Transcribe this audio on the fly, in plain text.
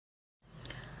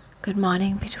Good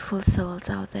morning, beautiful souls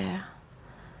out there.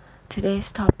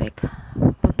 Today's topic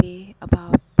will be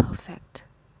about perfect.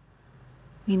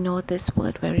 We know this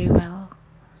word very well,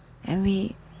 and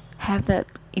we have that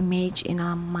image in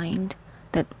our mind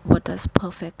that what does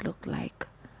perfect look like.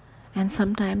 And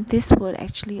sometimes this word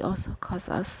actually also causes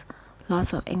us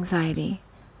lots of anxiety,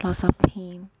 lots of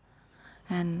pain,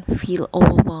 and feel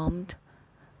overwhelmed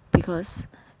because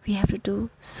we have to do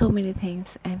so many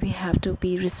things and we have to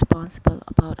be responsible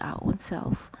about our own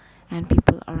self and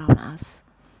people around us.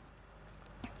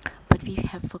 But we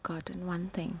have forgotten one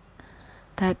thing,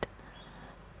 that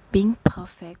being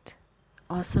perfect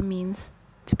also means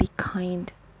to be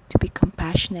kind, to be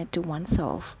compassionate to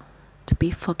oneself, to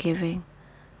be forgiving,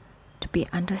 to be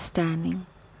understanding,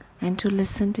 and to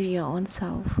listen to your own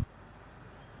self.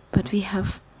 But we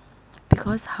have,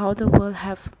 because how the world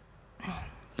have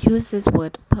used this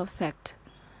word perfect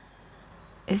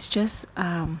is just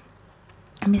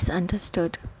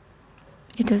misunderstood.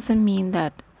 It doesn't mean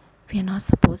that we are not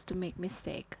supposed to make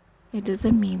mistake. It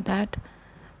doesn't mean that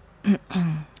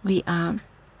we are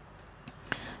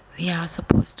we are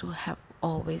supposed to have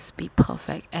always be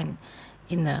perfect and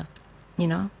in the you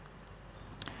know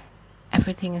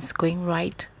everything is going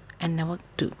right and never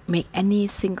to make any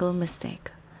single mistake.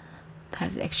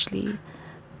 That actually,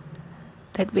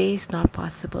 that way is not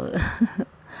possible.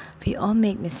 We all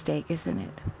make mistake, isn't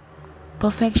it?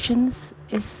 Perfections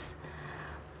is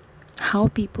how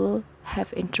people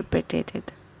have interpreted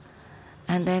it,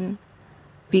 and then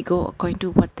we go according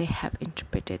to what they have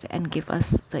interpreted and give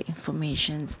us the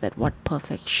informations that what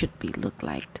perfect should be look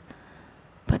like.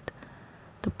 But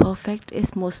the perfect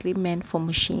is mostly meant for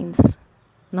machines,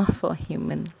 not for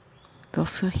human. But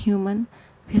for human,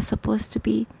 we are supposed to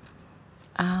be.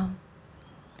 Um,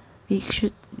 we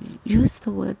should use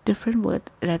the word different word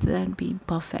rather than being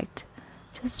perfect.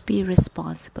 Just be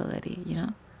responsibility.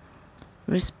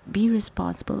 Be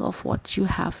responsible of what you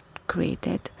have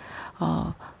created,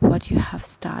 or what you have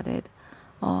started,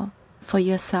 or for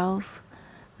yourself.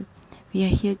 We are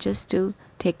here just to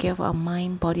take care of our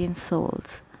mind, body, and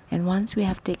souls. And once we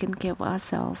have taken care of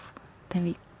ourselves, then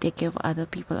we take care of other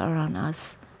people around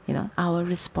us. Our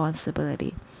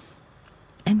responsibility.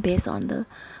 And based on the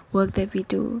work that we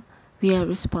do, we are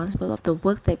responsible of the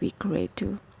work that we create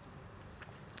too.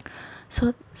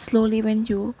 So slowly, when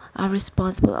you are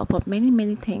responsible about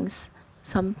many things,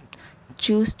 some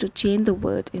choose to change the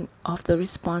word of the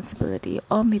responsibility,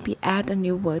 or maybe add a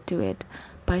new word to it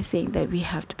by saying that we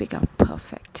have to become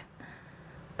perfect.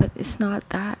 But it's not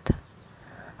that.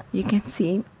 You can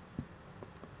see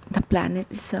the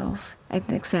planet itself, an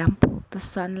example, the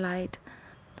sunlight,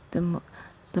 the,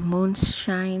 the moon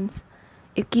shines,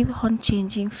 it keeps on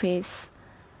changing phase,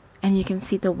 and you can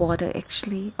see the water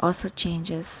actually also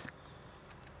changes.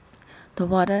 The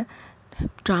water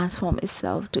transforms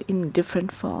itself to in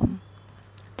different form,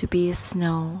 to be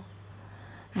snow,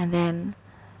 and then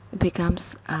it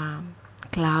becomes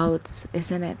clouds,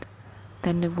 isn't it?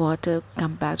 Then the water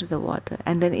come back to the water,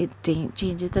 and then it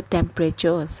changes the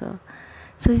temperature also.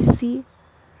 So you see,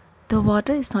 the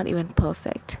water is not even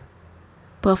perfect.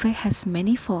 Perfect has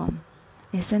many form,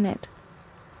 isn't it?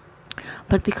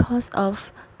 But because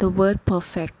of the word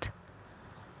perfect,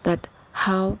 that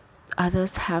how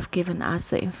others have given us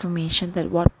the information that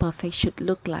what perfect should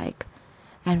look like,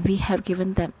 and we have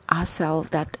given them ourselves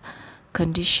that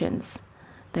conditions,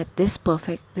 that this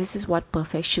is what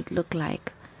perfect should look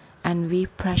like, and we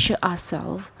pressure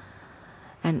ourselves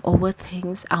and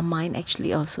overthink. Our mind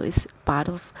actually also is part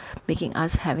of making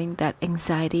us having that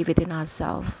anxiety within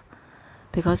ourselves,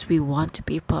 because we want to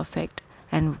be perfect.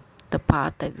 And the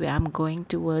path that I'm going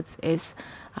towards is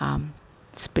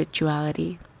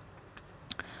spirituality,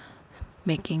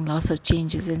 making lots of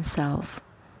changes in self,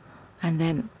 and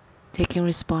then taking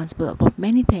responsible about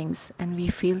many things. And we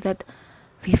feel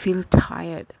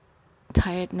tired.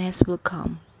 Tiredness will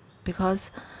come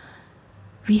because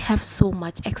we have so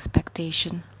much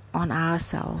expectation on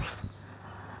ourselves.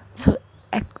 So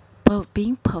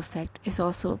being perfect is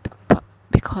also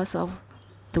because of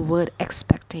the word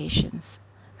expectations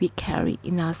we carry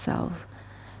in ourselves.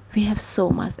 We have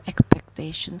so much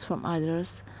expectations from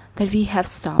others that we have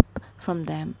stopped from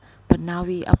them, but now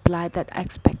we apply that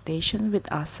expectation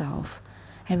with ourselves.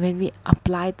 And when we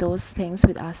apply those things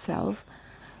with ourselves,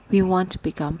 we want to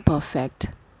become perfect.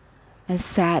 And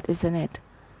sad, isn't it,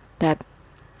 that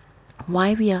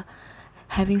why we are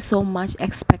having so much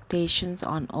expectations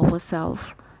on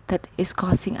ourselves, that is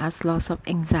causing us lots of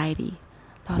anxiety,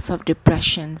 lots of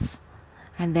depressions,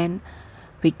 and then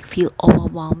we feel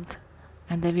overwhelmed,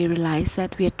 and then we realize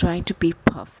that we are trying to be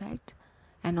perfect,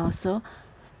 and also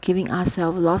giving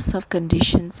ourselves lots of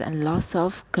conditions and lots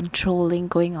of controlling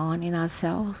going on in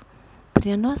ourselves. But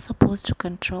you're not supposed to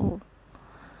control.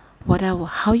 Whatever,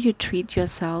 how you treat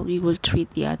yourself, you will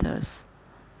treat the others.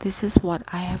 This is what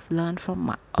I have learned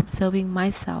from observing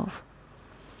myself.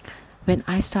 When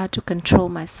I start to control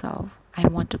myself, I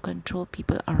want to control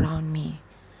people around me.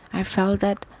 I felt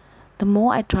that the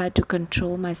more I try to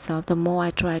control myself, the more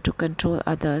I try to control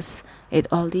others, it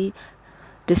only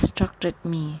distracted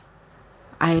me.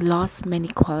 I lost many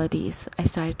qualities. I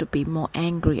started to be more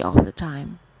angry all the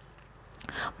time,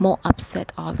 more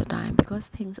upset all the time because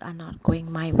things are not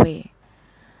going my way.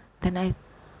 Then I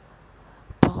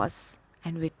pause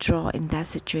and withdraw in that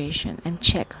situation and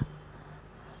check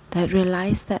that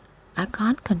realize that I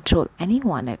can't control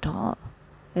anyone at all,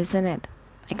 isn't it?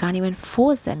 I can't even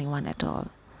force anyone at all.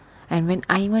 And when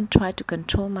I even try to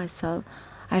control myself,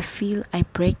 I feel I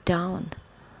break down,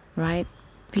 right?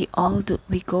 We all do,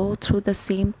 we go through the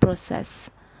same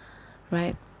process,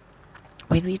 right?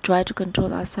 When we try to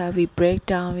control ourselves, we break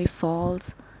down, we fall,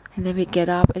 and then we get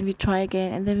up and we try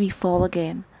again, and then we fall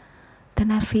again. Then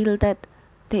I feel that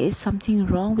there is something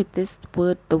wrong with this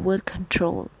word, the word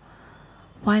control.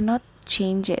 Why not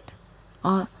change it?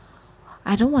 Or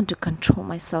I don't want to control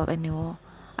myself anymore.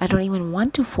 I don't even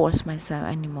want to force myself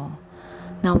anymore.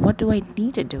 Now, what do I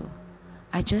need to do?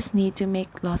 I just need to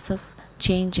make lots of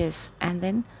changes, and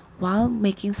then while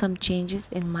making some changes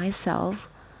in myself,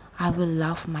 I will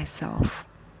love myself.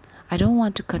 I don't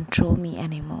want to control me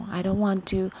anymore. I don't want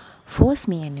to force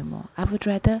me anymore. I would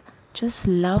rather just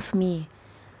love me.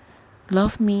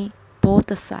 Love me both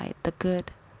the side, the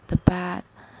good, the bad,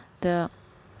 the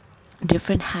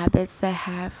different habits that I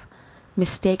have,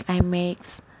 mistake I make,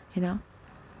 you know,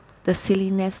 the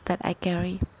silliness that I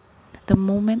carry. The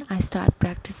moment I start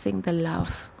practicing the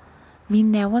love, we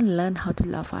never learn how to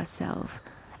love ourselves.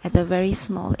 At a very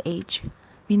small age,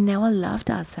 we never loved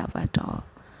ourselves at all.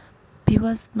 We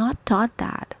was not taught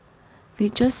that. We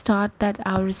just thought that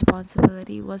our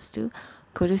responsibility was to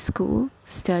go to school,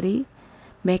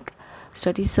 make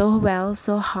study so well,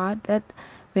 so hard that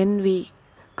when we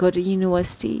go to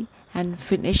university and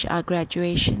finish our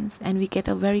graduations and we get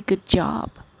a very good job,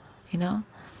 you know,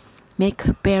 make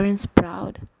parents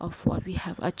proud of what we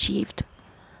have achieved.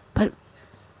 But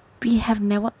we have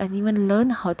never even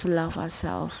learned how to love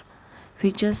ourselves.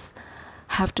 We just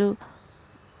have to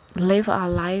live our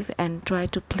life and try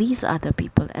to please other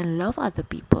people and love other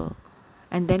people,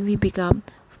 and then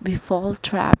we fall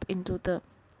trap into the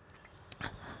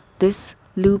this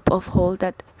loop of hole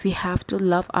that we have to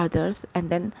love others and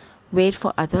then wait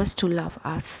for others to love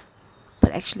us,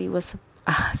 but actually it was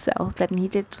ourselves that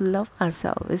needed to love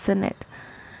ourselves, isn't it?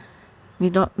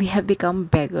 We have become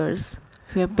beggars.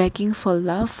 We are begging for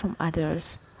love from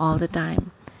others all the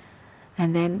time,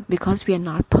 and then because we are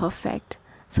not perfect,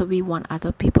 so we want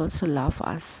other people to love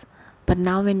us. But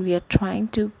now when we are trying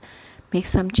to make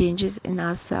some changes in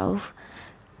ourselves,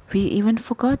 we even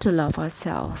forgot to love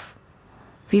ourselves.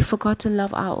 We forgot to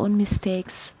love our own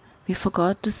mistakes. We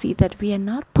forgot to see that we are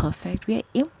not perfect, we are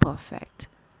imperfect.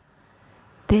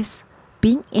 This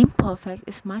being imperfect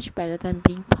is much better than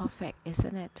being perfect,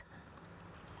 isn't it?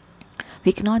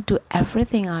 We cannot do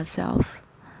everything ourselves.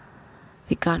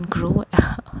 We can't grow,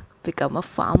 become a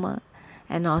farmer,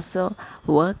 and also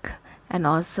work, and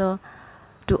also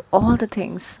do all the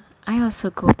things. I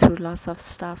also go through lots of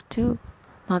stuff too.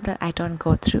 Not that I don't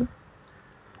go through,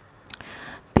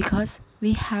 because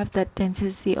we have that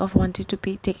tendency of wanting to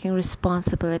be taking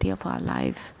responsibility of our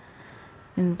life.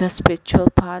 In the spiritual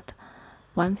path,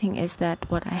 one thing is that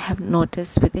what I have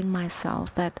noticed within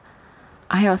myself, that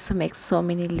I also make so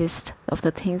many lists of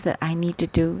the things that I need to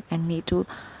do and need to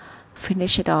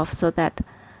finish it off, so that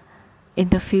in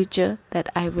the future that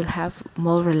I will have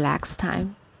more relaxed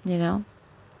time, you know.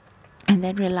 And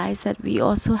then realize that we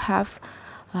also have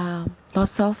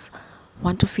lots of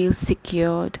want to feel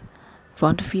secured,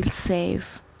 want to feel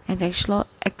safe, and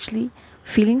actually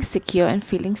feeling secure and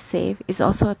feeling safe is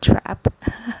also a trap.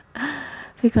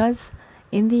 Because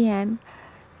in the end,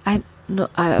 I know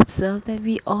I observe that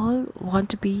we all want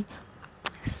to be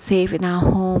safe in our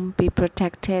home, be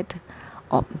protected.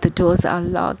 The doors are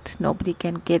locked, nobody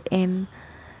can get in,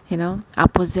 you know, our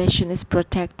possession is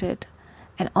protected.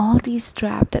 And all these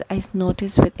traps that I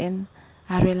notice within,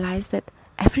 I realize that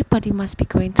everybody must be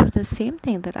going through the same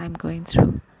thing that I'm going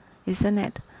through, isn't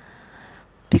it?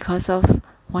 Because of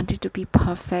wanting to be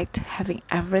perfect, having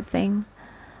everything.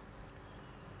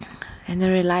 And I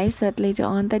realize that later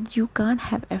on that you can't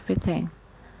have everything.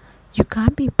 You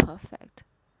can't be perfect.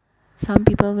 Some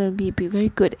people will be very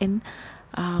good in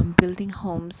building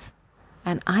homes,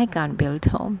 and I can't build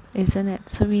home, isn't it?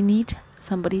 So we need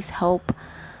somebody's help,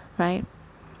 right?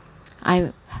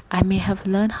 I may have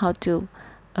learned how to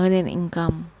earn an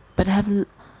income, but I have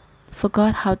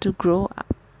forgot how to grow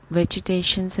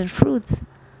vegetations and fruits.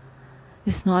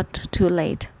 It's not too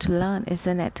late to learn,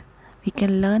 isn't it? We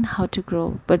can learn how to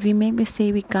grow, but we make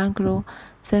mistake we can't grow.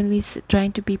 So we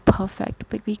trying to be perfect,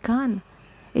 but we can't.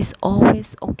 It's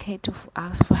always okay to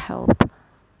ask for help.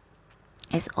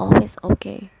 It's always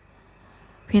okay.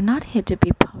 We're not here to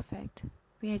be perfect.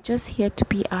 We are just here to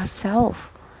be ourselves.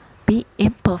 Be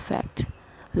imperfect.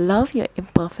 Love your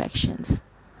imperfections.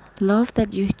 Love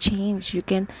that you change. You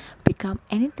can become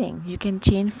anything. You can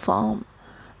change form,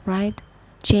 right?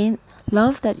 Change.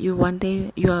 Love that you one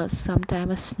day you are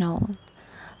sometime a snow.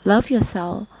 Love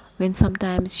yourself when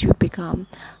sometimes you become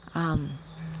um,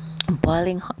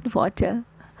 boiling hot water.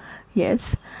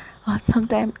 Yes. Or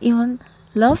sometimes even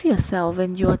love yourself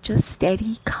when you are just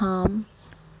steady, calm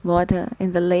water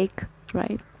in the lake,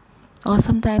 right? Or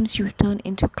sometimes you turn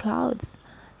into clouds,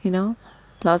 you know,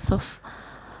 lots of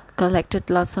collected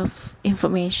lots of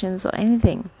informations or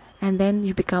anything, and then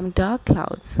you become dark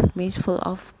clouds made full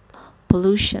of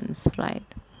pollutions, right?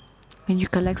 When you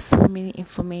collect so many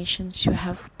informations, you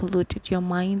have polluted your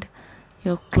mind,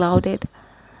 you're clouded,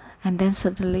 and then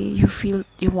suddenly you feel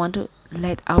you want to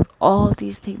let out all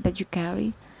these things that you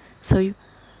carry. So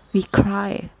we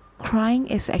cry. Crying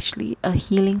is actually a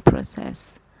healing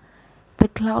process. The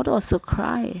cloud also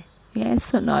cry,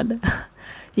 yes or not?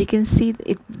 You can see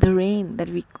it, the rain that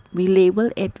we label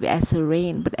it as a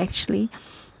rain, but actually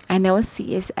I never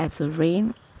see it as a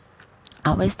rain. I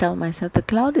always tell myself the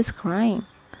cloud is crying.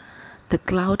 The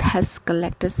cloud has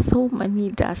collected so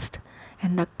many dust,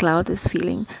 and the cloud is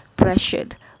feeling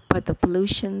pressured by the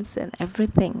pollutions and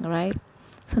everything, right?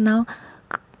 So now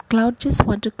cloud just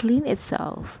want to clean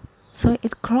itself, so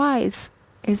it cries,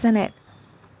 isn't it?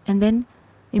 And then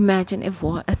imagine if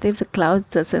the cloud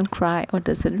doesn't cry or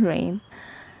doesn't rain,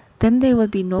 then there will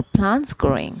be no plants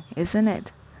growing, isn't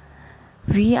it?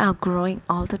 We are growing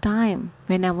all the time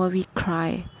whenever we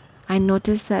cry. I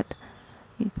notice that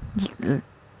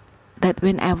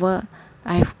whenever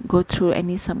I go through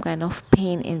any some kind of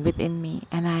pain in within me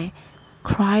and I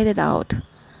cried it out,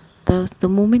 the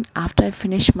moment after I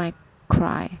finish my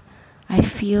cry, I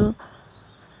feel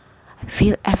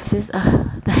as if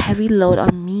the heavy load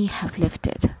on me have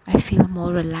lifted. I feel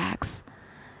more relaxed.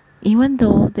 Even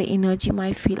though the energy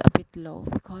might feel a bit low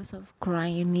because of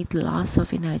crying, you need lots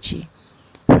of energy,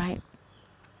 right?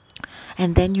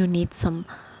 And then you need some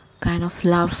kind of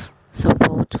love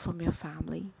support from your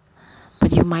family,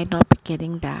 but you might not be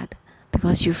getting that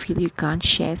because you feel you can't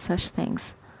share such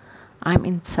things. I'm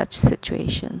in such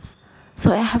situations,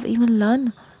 so I have even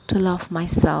learned to love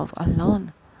myself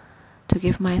alone, to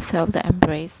give myself the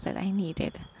embrace that I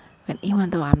needed, when even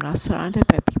though I'm not surrounded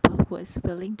by people who is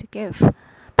willing to give,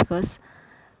 because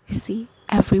you see,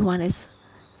 everyone is,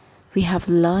 we have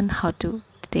learned how to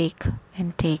take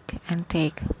and take and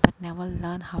take, but never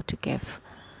learn how to give.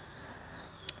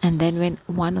 And then when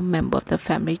one member of the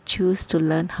family choose to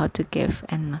learn how to give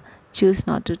and choose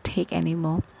not to take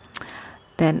anymore,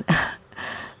 then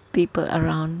people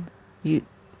around you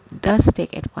does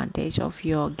take advantage of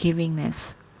your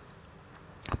givingness,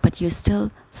 but you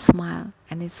still smile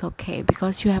and it's okay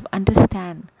because you have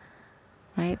understand,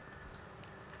 right?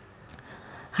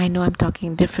 I know I'm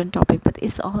talking different topic, but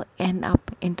it's all end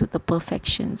up into the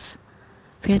perfections.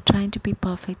 We are trying to be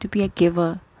perfect, to be a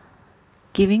giver.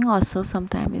 Giving also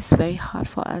sometimes is very hard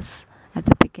for us at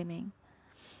the beginning.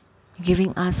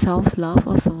 Giving ourselves love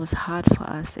also was hard for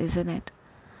us, isn't it?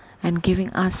 And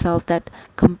giving ourselves that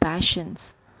compassion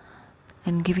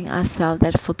and giving ourselves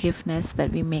that forgiveness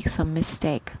that we make some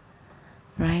mistake,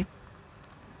 right?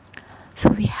 So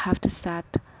we have to start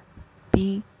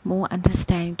be more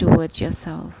understanding towards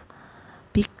yourself.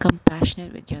 Be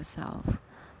compassionate with yourself.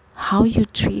 How you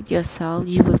treat yourself,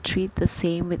 you will treat the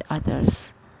same with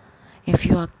others. If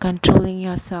you are controlling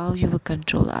yourself, you will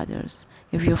control others.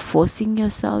 If you're forcing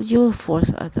yourself, you will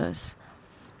force others.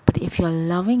 But if you're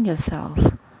loving yourself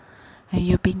and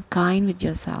you're being kind with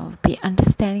yourself, be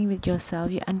understanding with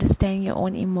yourself, you understand your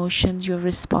own emotions, your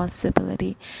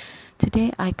responsibility.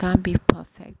 Today, I can't be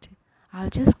perfect. I'll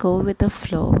just go with the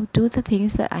flow, do the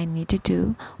things that I need to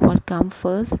do, what comes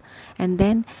first, and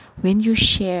then when you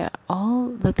share all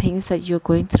the things that you're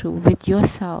going through with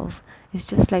yourself, it's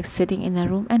just like sitting in a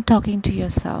room and talking to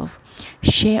yourself.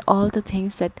 Share all the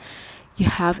things that you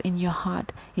have in your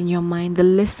heart, in your mind, the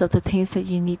list of the things that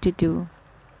you need to do.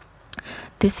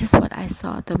 This is what I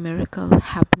saw the miracle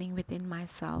happening within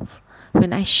myself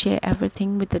when I share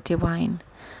everything with the divine.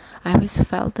 I always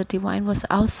felt the divine was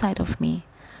outside of me,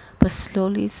 but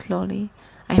slowly, slowly,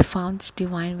 I found the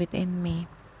divine within me.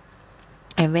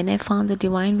 And when I found the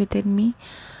divine within me,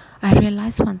 I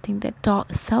realized one thing, that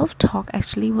self talk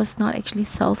actually was not actually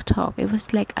self talk. It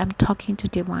was like I'm talking to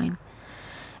divine.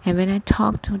 And when I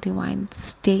talk to divine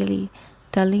daily,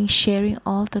 telling, sharing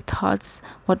all the thoughts,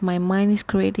 what my mind is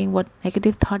creating, what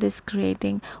negative thought is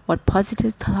creating, what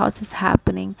positive thoughts is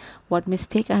happening, what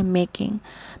mistake I'm making,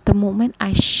 the moment I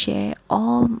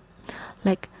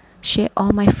like share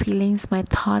all my feelings, my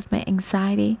thought, my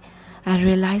anxiety, I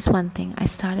realized one thing. I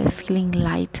started feeling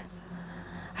light.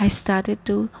 I started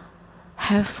to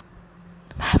have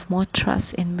more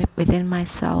trust within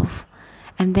myself.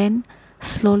 And then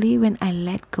slowly, when I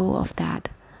let go of that,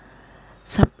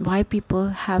 why people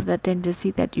have the tendency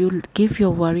that you give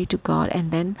your worry to God, and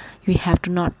then you have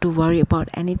to not to worry about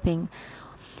anything.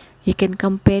 You can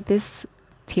compare this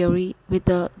theory with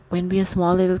the when we are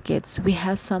small little kids, we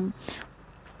have some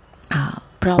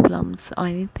problems or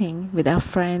anything with our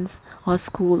friends or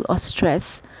school or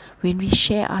stress. When we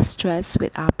share our stress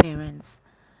with our parents,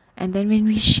 and then when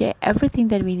we share everything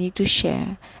that we need to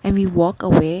share, and we walk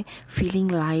away feeling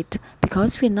light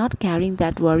because we're not carrying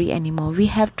that worry anymore. We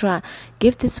have to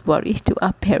give this worry to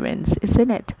our parents,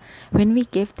 isn't it? When we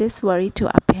give this worry to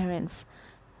our parents,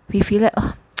 we feel like,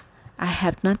 oh, I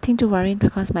have nothing to worry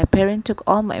because my parent took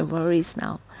all my worries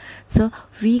now. So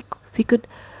we could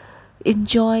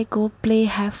enjoy, go play,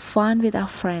 have fun with our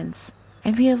friends,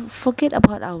 and we forget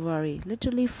about our worry.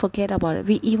 Literally forget about it.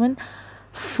 We even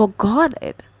forgot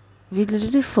it. We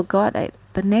literally forgot it.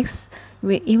 The next,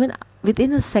 we even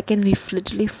within a second, we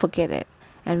literally forget it.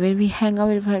 And when we hang out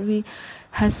with her, we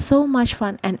have so much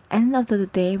fun. And end of the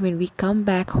day, when we come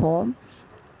back home,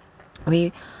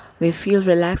 we we feel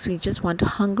relaxed. We just want to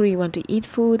hungry, want to eat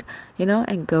food,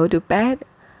 and go to bed.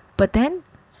 But then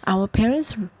our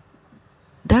parents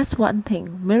does one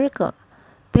thing, miracle.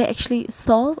 They actually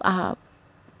solve our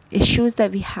issues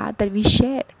that we had, that we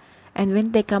shared. And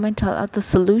when they come and tell us the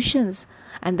solutions,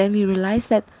 and then we realize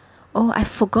that, oh, I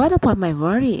forgot about my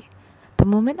worry. The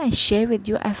moment I share with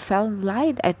you, I felt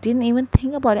light. I didn't even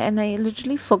think about it, and I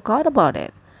literally forgot about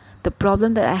it. The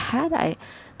problem that I had,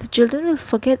 the children will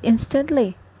forget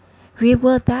instantly. We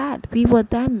were that, we were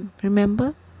them,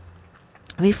 remember?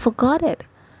 We forgot it.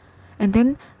 And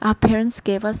then our parents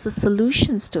gave us the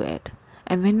solutions to it.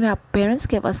 And when our parents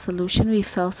gave us solution, we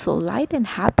felt so light and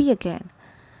happy again.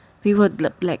 We were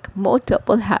like more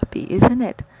double happy, isn't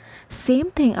it?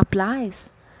 Same thing applies.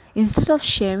 Instead of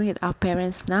sharing with our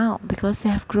parents now, because they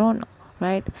have grown,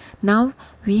 right? Now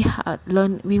we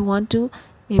want to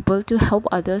able to help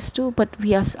others too, but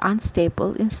we are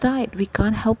unstable inside. We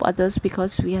can't help others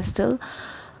because we are still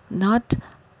not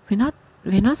we're not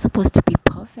we're not supposed to be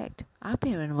perfect. Our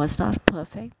parent was not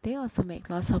perfect. They also make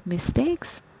lots of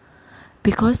mistakes,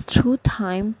 because through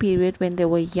time period when they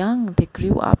were young, they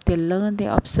grew up, they learned, they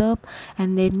observed,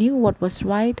 and they knew what was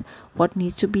right, what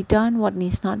needs to be done, what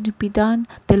needs not to be done.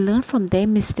 They learn from their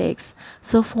mistakes.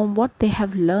 So from what they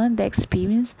have learned, their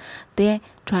experience, they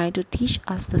try to teach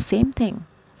us the same thing.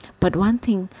 But one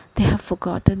thing they have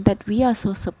forgotten, that we are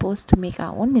so supposed to make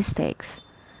our own mistakes.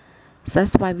 So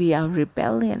that's why we are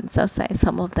rebellious. That's why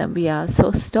some of them, we are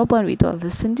so stubborn, we don't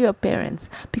listen to our parents,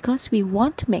 because we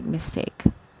want to make mistake,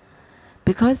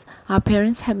 because our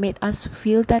parents have made us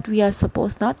feel that we are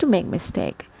supposed not to make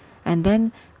mistake. And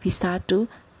then we start to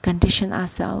condition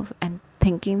ourselves and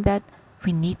thinking that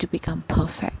we need to become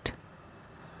perfect,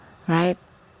 right?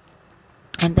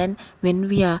 And then when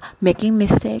we are making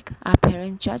mistake, our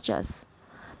parents judge us,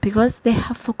 because they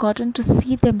have forgotten to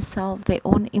see themselves, their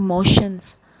own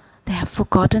emotions. They have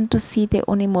forgotten to see their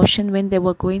own emotion when they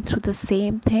were going through the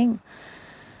same thing.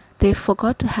 They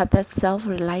forgot to have that self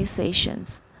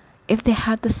realizations. If they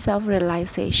had the self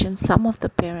realization, some of the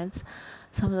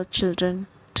children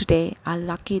today are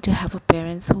lucky to have a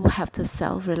parents who have the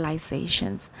self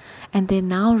realizations, and they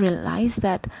now realize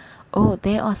that, oh,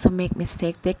 they also make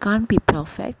mistakes. They can't be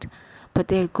perfect, but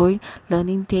they're going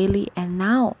learning daily. And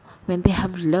now when they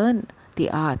have learned the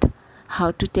art, how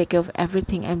to take care of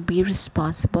everything and be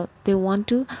responsible, they want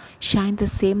to shine the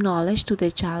same knowledge to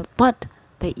their child, but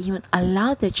they even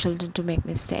allow their children to make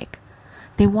mistake.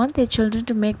 They want their children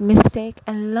to make mistake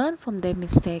and learn from their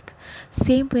mistake,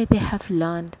 same way they have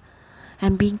learned.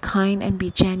 And being kind and be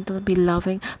gentle, be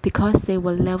loving, because they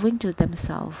were loving to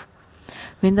themselves.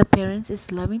 When the parents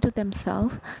is loving to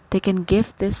themselves, they can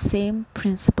give this same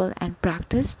principle and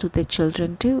practice to their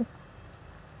children too.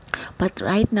 But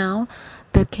right now,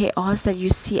 the chaos that you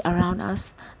see around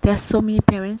us, there are so many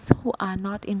parents who are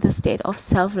not in the state of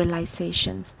self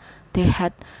realizations. They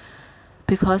had,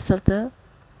 because of the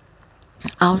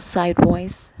outside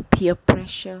voice, peer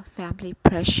pressure, family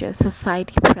pressure,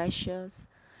 society pressures,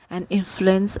 and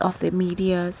influence of the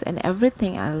medias and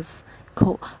everything else,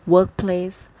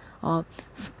 workplace, or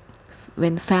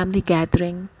when family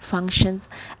gathering functions,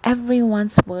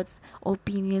 everyone's words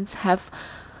opinions have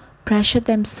pressured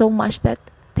them so much that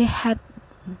they had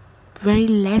very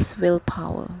less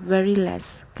willpower, very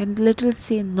less, can literally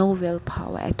say no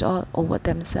willpower at all over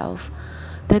themselves,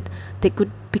 that they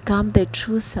could become their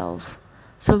true self.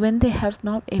 So when they have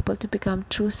not able to become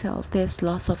true self, there's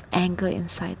lots of anger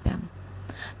inside them.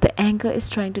 The anger is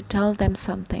trying to tell them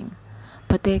something,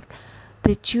 but they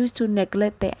choose to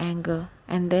neglect their anger,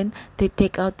 and then they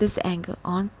take out this anger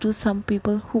on to some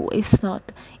people who is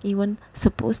not even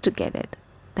supposed to get it.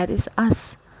 That is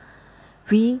us.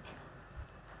 We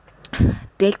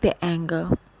take their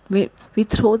anger, we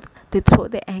throw they throw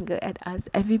their anger at us,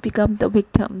 and we become the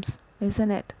victims,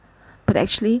 isn't it? But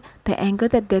actually the anger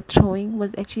that they're throwing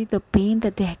was actually the pain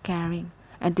that they are carrying,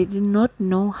 and they did not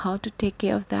know how to take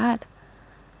care of that.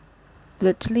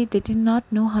 Literally they did not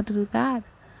know how to do that.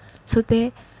 So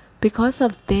they, because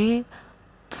of their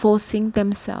forcing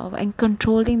themselves and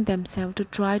controlling themselves to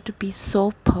try to be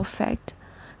so perfect,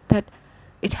 that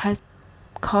it has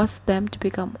caused them to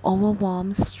become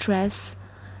overwhelmed, stress,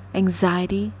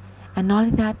 anxiety, and not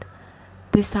only that,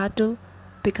 they start to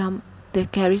become, they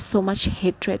carry so much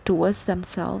hatred towards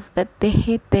themselves that they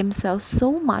hate themselves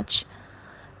so much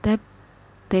that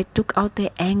they took out their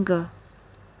anger.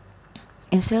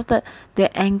 Instead of they're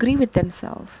angry with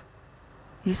themselves.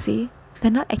 You see, they're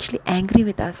not actually angry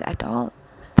with us at all.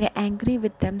 They're angry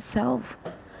with themselves.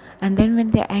 And then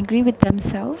when they're angry with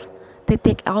themselves, they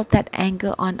take out that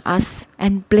anger on us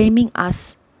and blaming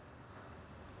us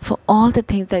for all the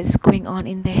things that is going on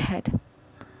in their head.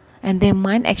 And their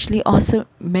mind actually also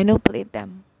manipulate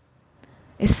them.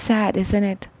 It's sad, isn't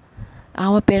it?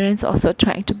 Our parents also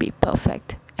trying to be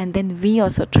perfect, and then we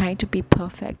also trying to be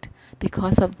perfect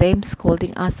because of them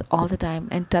scolding us all the time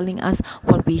and telling us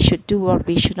what we should do, what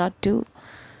we should not do.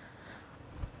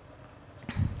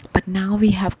 But now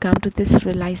we have come to this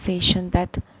realization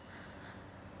that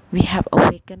we have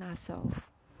awakened ourselves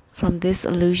from these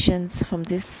illusions, from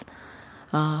this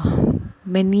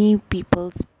many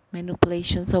people's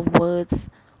manipulations of words,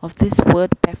 of this word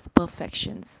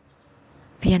perfections.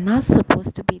 We are not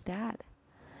supposed to be that.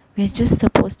 We are just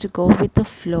supposed to go with the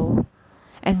flow.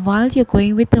 And while you're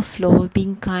going with the flow,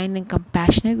 being kind and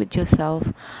compassionate with yourself,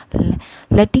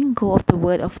 letting go of the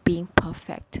word of being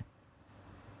perfect.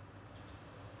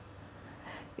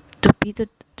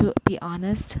 To be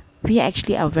honest, we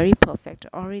actually are very perfect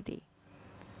already.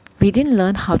 We didn't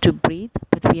learn how to breathe,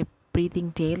 but we are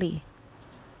breathing daily,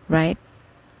 right?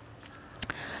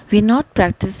 We're not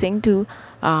practicing to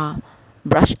uh,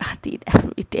 brush our teeth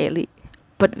every daily,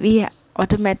 but we are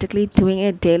automatically doing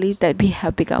it daily, that we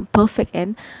have become perfect,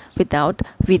 and without,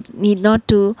 we need not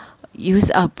to use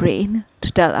our brain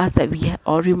to tell us that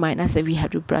or remind us that we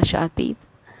have to brush our teeth,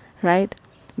 right?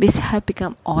 This have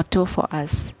become auto for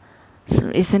us, so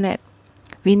isn't it?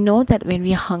 We know that when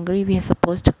we are hungry, we are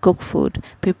supposed to cook food,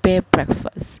 prepare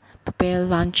breakfast, prepare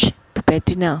lunch, prepare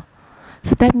dinner.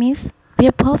 So that means we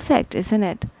are perfect, isn't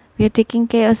it? We are taking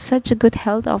care of such a good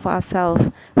health of ourselves.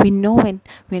 We know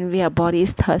when our body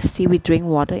is thirsty, we drink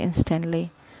water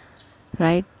instantly,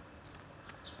 right?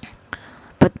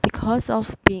 But because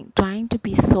of being trying to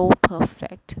be so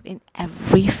perfect in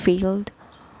every field,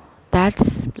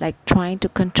 that's like trying to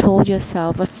control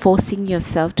yourself or forcing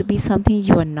yourself to be something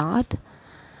you are not.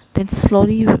 Then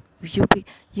slowly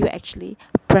you actually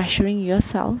pressuring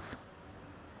yourself,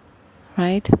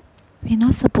 right? We're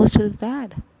not supposed to do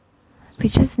that. We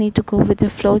just need to go with the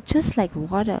flow, just like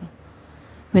water.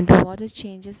 When the water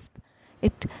changes,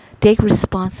 it take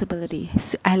responsibility.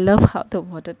 I love how the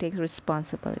water takes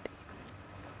responsibility.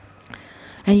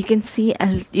 And you can see,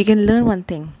 and you can learn one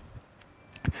thing.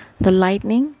 The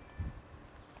lightning,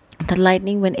 the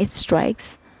lightning when it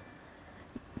strikes,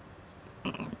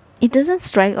 it doesn't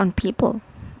strike on people.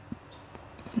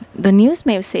 The news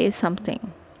may say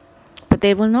something, but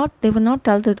they will not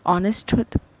tell the honest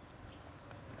truth.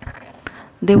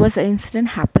 There was an incident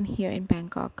happened here in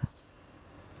Bangkok.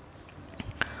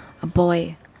 A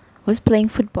boy was playing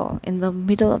football in the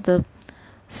middle of the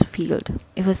field.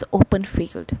 It was open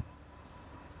field.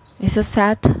 It's a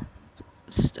sad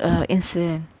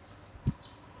incident.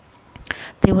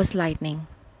 There was lightning,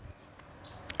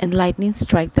 and lightning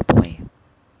struck the boy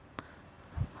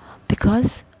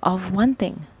because of one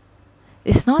thing.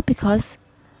 It's not because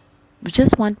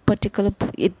just one particular.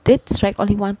 It did strike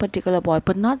only one particular boy,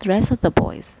 but not the rest of the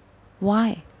boys.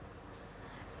 Why?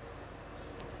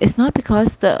 It's not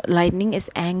because the lightning is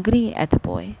angry at the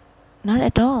boy. Not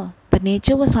at all. The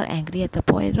nature was not angry at the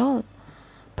boy at all.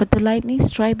 But the lightning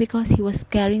struck because he was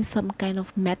carrying some kind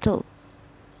of metal.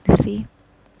 You see,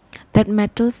 that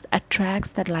metal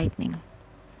attracts that lightning.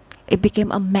 It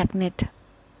became a magnet.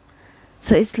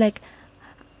 So it's like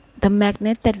the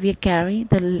magnet that we carry,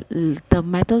 the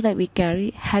metal that we carry,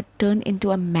 had turned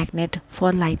into a magnet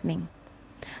for lightning.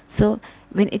 So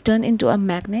when it turned into a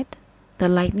magnet, the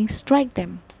lightning strike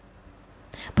them.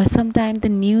 But sometimes the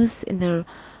news in the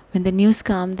when the news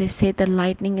come, they say the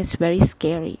lightning is very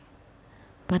scary.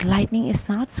 But lightning is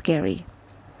not scary.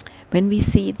 When we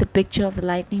see the picture of the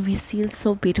lightning, we see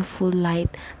so beautiful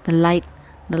light. The light,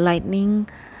 the lightning,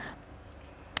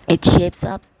 it shapes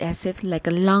up as if like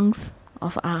a lungs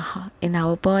of our in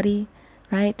our body,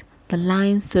 right? The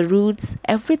lines, the roots,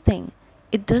 everything.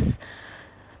 It does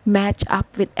match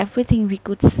up with everything we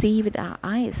could see with our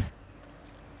eyes.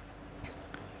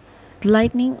 The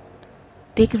lightning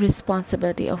take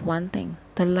responsibility of one thing.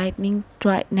 The lightning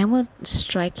try never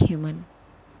strike human.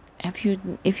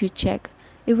 If you check,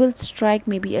 it will strike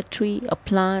maybe a tree, a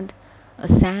plant, a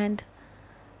sand.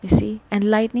 You see, and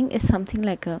lightning is something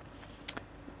like a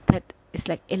that is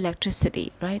like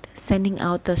electricity, right? Sending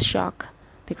out the shock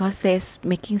because they're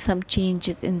making some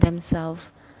changes in themselves,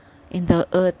 in the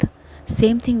earth.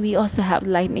 Same thing, we also have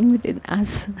lightning within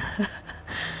us.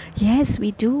 Yes,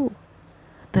 we do.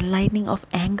 The lightning of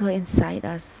anger inside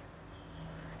us.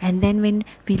 And then when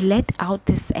we let out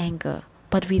this anger,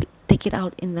 but we take it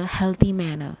out in a healthy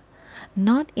manner,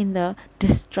 not in the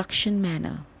destruction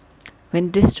manner.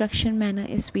 When destruction manner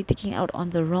is we taking out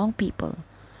on the wrong people.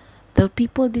 The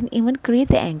people didn't even create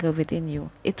the anger within you.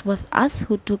 It was us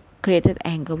who took created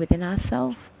anger within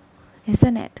ourselves,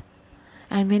 isn't it?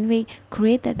 And when we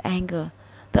create that anger,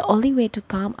 the only way to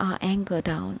calm our anger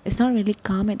down is not really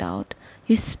calm it out.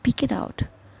 You speak it out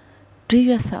to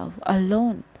yourself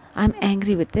alone. I'm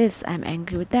angry with this, I'm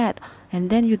angry with that. And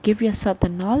then you give yourself the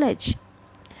knowledge.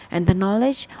 And the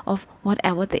knowledge of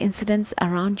whatever the incidents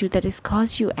around you that has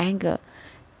caused you anger.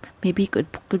 Maybe could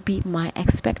be my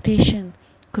expectation,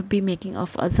 could be making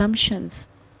of assumptions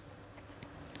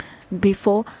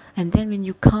before, and then when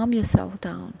you calm yourself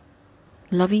down,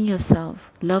 loving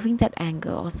yourself, loving that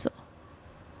anger also,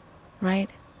 right?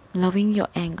 Loving your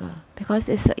anger because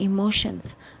it's the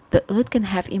emotions. The earth can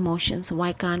have emotions.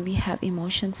 Why can't we have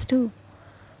emotions too?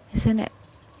 Isn't it?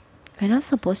 We're not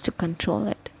supposed to control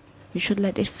it. We should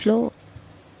let it flow.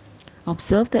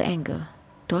 Observe the anger.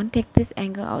 Don't take this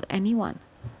anger out anyone.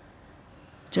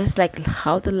 Just like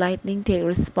how the lightning take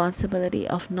responsibility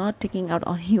of not taking out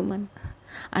on human.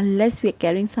 Unless we're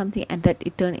carrying something and that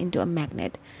it turn into a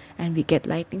magnet and we get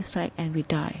lightning strike and we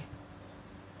die.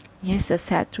 Yes, the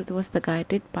sad truth was the guy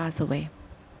did pass away.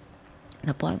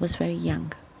 The boy was very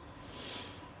young.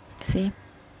 See?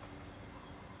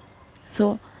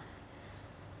 So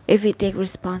if we take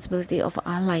responsibility of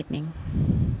our lightning,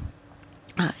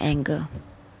 our anger,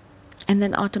 and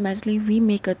then automatically we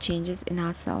make a changes in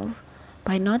ourselves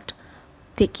by not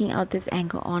taking out this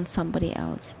anger on somebody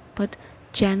else, but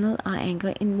channel our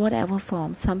anger in whatever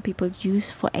form. Some people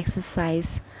use for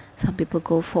exercise, some people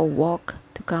go for a walk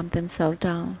to calm themselves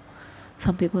down,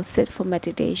 some people sit for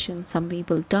meditation, some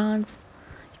people dance.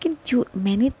 You can do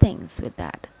many things with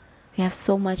that. You have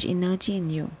so much energy in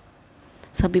you.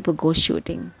 Some people go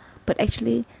shooting, but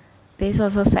actually there's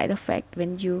also a side effect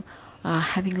when you are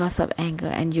having lots of anger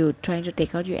and you trying to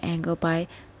take out your anger by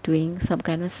doing some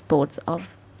kind of sports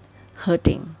of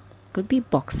hurting. Could be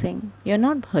boxing. You're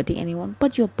not hurting anyone,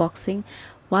 but you're boxing.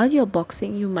 While you're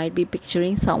boxing, you might be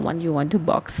picturing someone you want to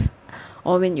box,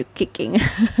 or when you're kicking,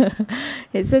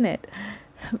 isn't it?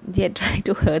 They're trying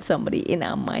to hurt somebody in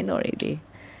our mind already,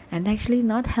 and actually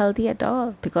not healthy at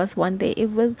all, because one day it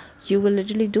will you will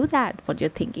literally do that what you're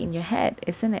thinking in your head,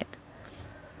 isn't it?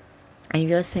 And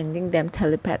you're sending them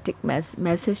telepathic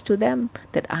message to them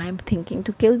that I'm thinking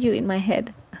to kill you in my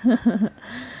head.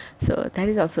 So that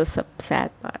is also a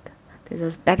sad part.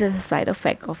 That is a side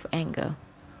effect of anger,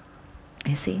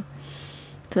 you see.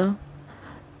 So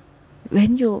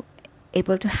when you're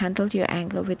able to handle your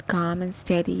anger with calm and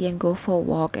steady and go for a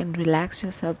walk and relax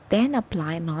yourself, then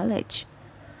apply knowledge.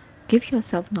 Give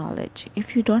yourself knowledge.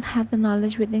 If you don't have the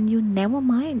knowledge within you, never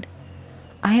mind.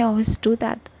 I always do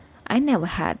that. I never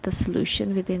had the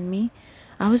solution within me.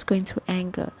 I was going through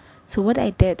anger. So what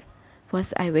I did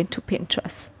was I went to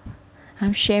Pinterest.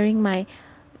 I'm sharing my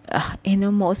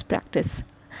innermost practice.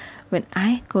 When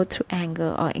I go through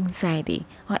anger or anxiety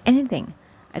or anything,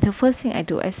 the first thing I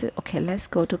do, I say, okay, let's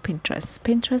go to Pinterest.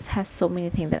 Pinterest has so many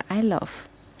things that I love.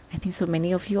 I think so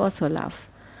many of you also love.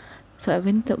 So I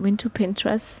went to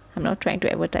Pinterest. I'm not trying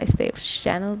to advertise their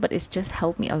channel, but it's just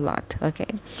helped me a lot. Okay.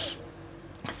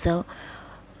 So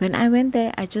When I went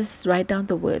there, I just write down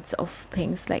the words of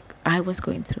things like I was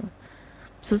going through.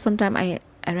 So sometimes I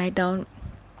write down,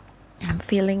 I'm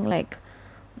feeling like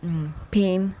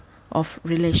pain of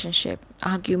relationship,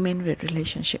 argument with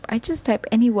relationship. I just type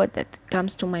any word that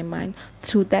comes to my mind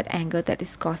through that anger that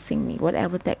is causing me,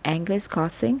 whatever that anger is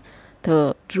causing,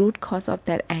 the root cause of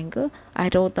that anger. I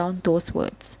wrote down those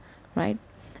words, right?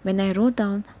 When I wrote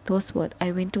down those words,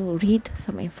 I went to read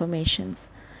some informations,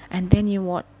 and then you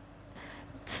what?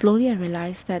 Slowly I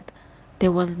realized that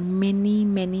there were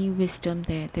many wisdom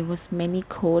there. There was many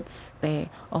quotes there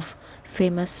of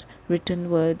famous written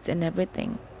words and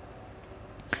everything.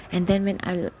 And then when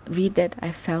I read that,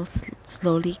 I felt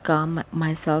slowly calm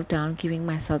myself down, giving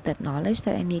myself that knowledge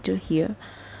that I need to hear.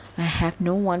 I have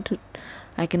no one to,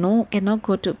 cannot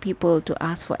go to people to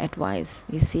ask for advice.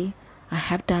 You see, I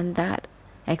have done that,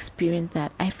 experienced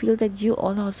that. I feel that you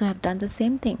all also have done the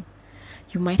same thing.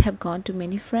 You might have gone to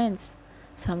many friends.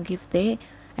 Some give their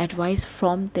advice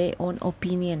from their own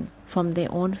opinion, from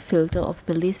their own filter of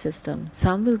belief system.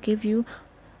 Some will give you,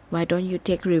 why don't you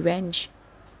take revenge?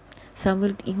 Some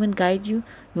will even guide you,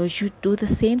 you should do the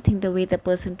same thing the way the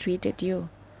person treated you.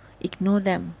 Ignore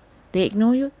them. They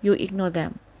ignore you, you ignore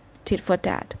them. Tit for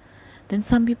tat. Then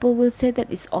some people will say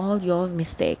that it's all your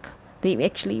mistake. They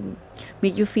actually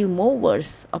make you feel more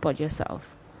worse about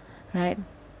yourself, right?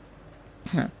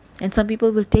 And some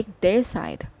people will take their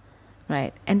side,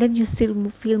 right? And then you still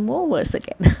feel more worse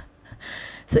again.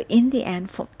 So in the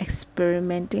end, from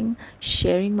experimenting,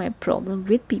 sharing my problem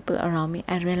with people around me,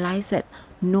 I realized that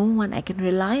no one I can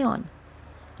rely on.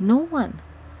 No one.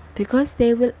 Because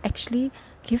they will actually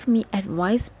give me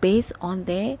advice based on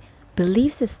their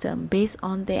belief system, based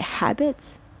on their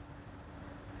habits.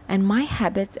 And my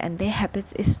habits and their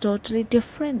habits is totally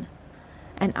different.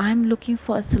 And I'm looking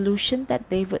for a solution that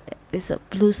they would, is a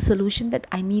blue solution that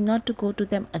I need not to go to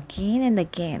them again and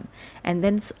again. And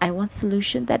then I want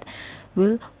solution that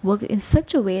will work in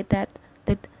such a way that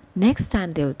next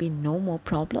time there will be no more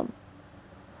problem,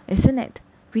 isn't it?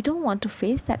 We don't want to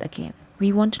face that again.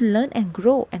 We want to learn and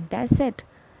grow, and that's it.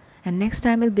 And next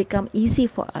time it'll become easy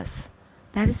for us.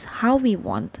 That is how we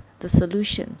want the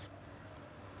solutions.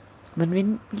 But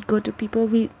when we go to people,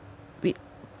 we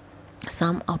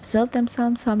some observe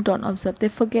themselves, some don't observe. They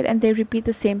forget and they repeat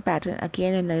the same pattern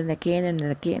again and again and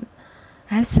again.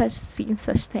 I have seen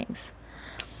such things.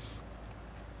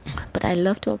 But I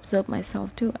love to observe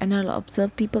myself too, and I'll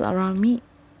observe people around me.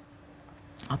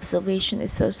 Observation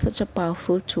is such a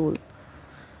powerful tool.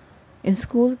 In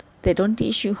school, they don't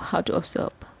teach you how to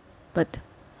observe, but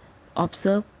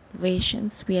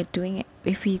observations we are doing it.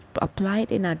 If we apply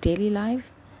it in our daily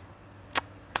life,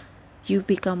 you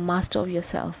become master of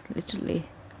yourself, literally,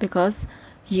 because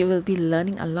you will be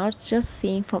learning a lot just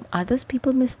seeing from others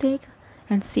people mistake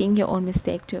and seeing your own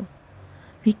mistake too.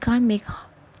 We can't make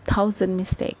thousand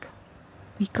mistake.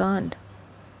 We can't,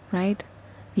 right?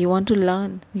 We want to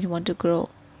learn, we want to grow.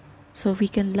 So we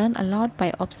can learn a lot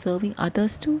by observing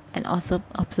others too and also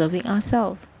observing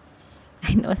ourselves.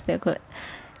 I know they're good.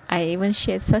 I even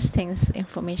shared such things,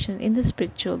 information in the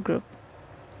spiritual group.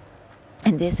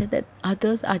 And they said that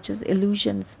others are just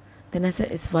illusions. Then I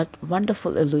said, it's what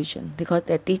wonderful illusion because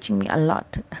they're teaching me a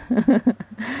lot.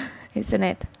 Isn't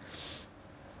it?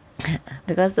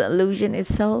 Because the illusion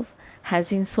itself has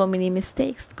seen so many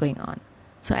mistakes going on.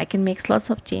 So I can make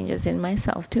lots of changes in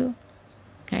myself too.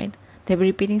 Right? They're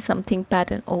repeating something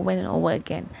pattern over and over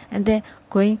again. And they're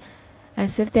going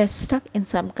as if they're stuck in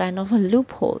some kind of a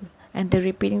loophole. And they're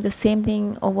repeating the same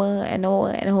thing over and over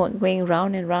and over, going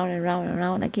round and round and round and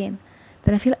round again.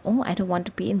 Then I feel, oh, I don't want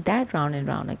to be in that round and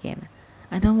round again.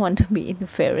 I don't want to be in the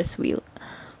Ferris wheel.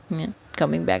 Yeah,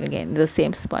 coming back again, the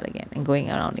same spot again, and going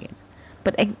around again.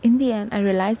 But in the end, I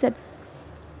realized that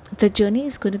the journey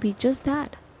is going to be just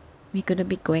that. We're going to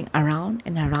be going around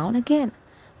and around again.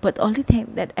 But only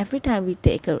thing that every time we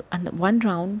take one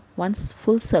round, one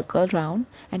full circle round,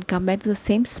 and come back to the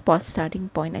same spot starting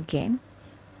point again,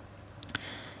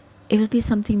 it will be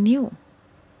something new.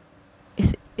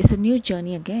 It's a new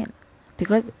journey again.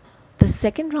 Because the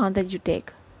second round that you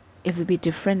take, it will be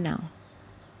different now.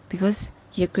 Because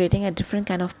you're creating a different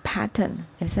kind of pattern,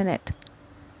 isn't it?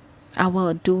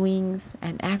 Our doings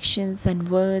and actions and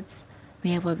words,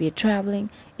 wherever we're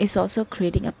traveling, is also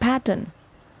creating a pattern.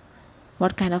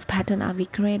 What kind of pattern are we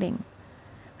creating?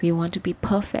 We want to be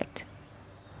perfect.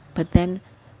 But then,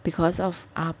 because of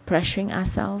our pressuring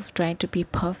ourselves, trying to be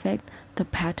perfect, the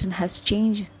pattern has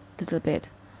changed a little bit.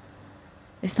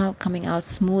 It's not coming out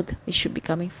smooth. It should be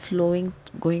coming flowing,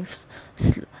 going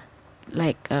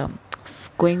like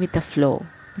going with the flow.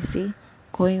 You see,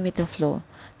 going with the flow,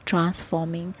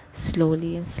 transforming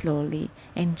slowly and slowly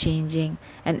and changing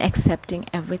and accepting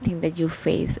everything that you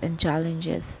face and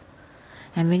challenges.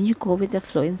 And when you go with the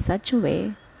flow in such a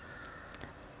way,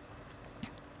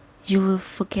 you will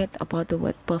forget about the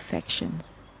word perfection.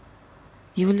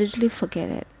 You will literally forget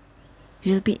it.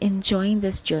 You'll be enjoying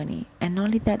this journey. And not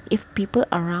only that, if people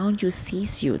around you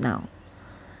sees you now,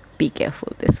 be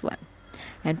careful this one.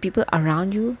 And people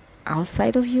around you,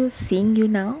 outside of you, seeing you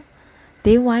now,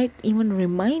 they might even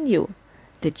remind you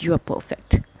that you are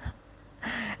perfect.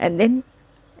 And then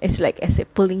it's like as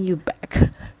if pulling you back.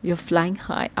 You're flying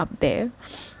high up there,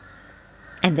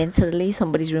 and then suddenly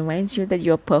somebody reminds you that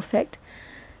you're perfect,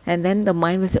 and then the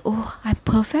mind will say, "Oh, I'm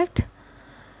perfect,"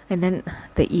 and then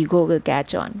the ego will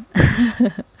catch on.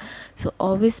 So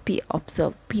always be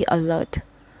observed, be alert.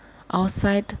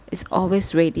 Outside is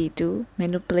always ready to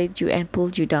manipulate you and pull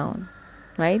you down,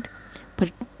 right?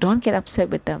 But don't get upset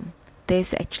with them. They're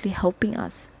actually helping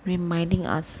us, reminding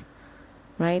us,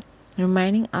 right?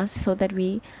 Reminding us so that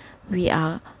we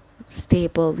are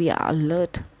stable, we are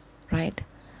alert, right?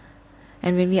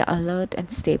 And when we are alert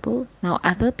and stable, now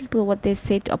other people, what they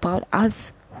said about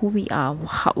us, who we are,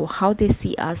 how they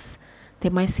see us, they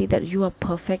might see that you are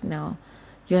perfect now,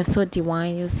 you're so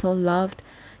divine, you're so loved,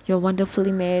 you're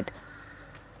wonderfully made,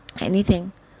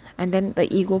 anything. And then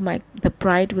the ego might, the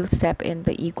pride will step in,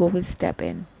 the ego will step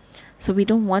in. So we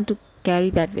don't want to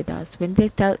carry that with us. When they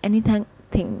tell anything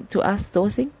to us,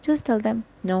 those things, just tell them,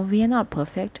 no, we are not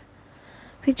perfect,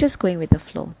 we're just going with the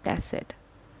flow, that's it.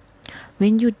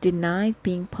 When you deny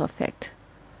being perfect,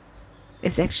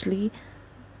 it's actually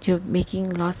you're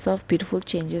making lots of beautiful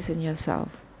changes in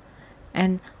yourself.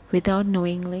 And without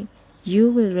knowingly, you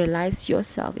will realize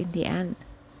yourself in the end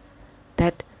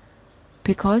that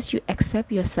because you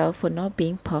accept yourself for not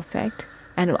being perfect,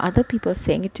 and other people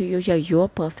saying it to you, yeah, you're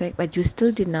perfect, but you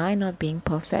still deny not being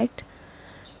perfect,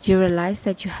 you realize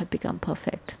that you have become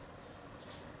perfect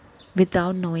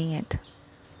without knowing it.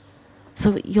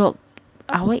 So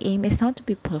our aim is not to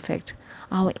be perfect.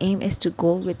 Our aim is to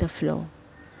go with the flow.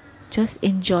 Just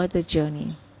enjoy the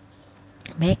journey.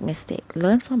 Make mistake,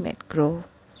 learn from it, grow.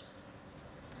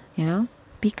 You know,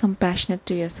 be compassionate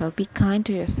to yourself, be kind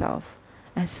to yourself,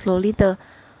 and slowly the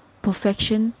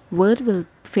perfection word will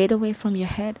fade away from your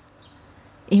head,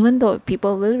 even though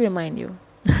people will remind you,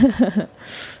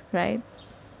 right?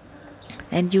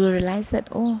 And you will realize that,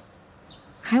 oh,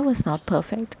 I was not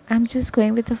perfect. I'm just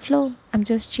going with the flow. I'm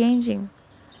just changing.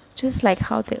 Just like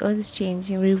how the earth is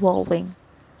changing, revolving.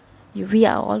 We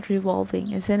are all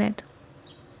revolving, isn't it?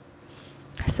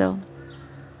 So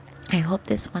I hope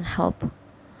this one help.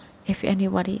 If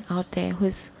anybody out there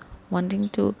wanting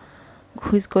to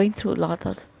who's going through a lot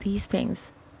of these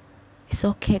things, it's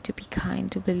okay to be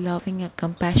kind, to be loving and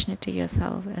compassionate to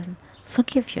yourself, and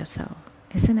forgive yourself,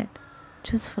 isn't it?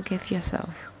 Just forgive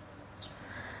yourself.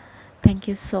 Thank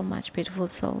you so much, beautiful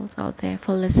souls out there,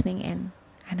 for listening in.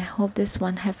 And I hope this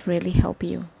one have really helped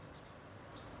you.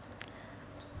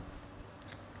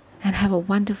 And have a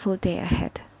wonderful day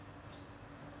ahead.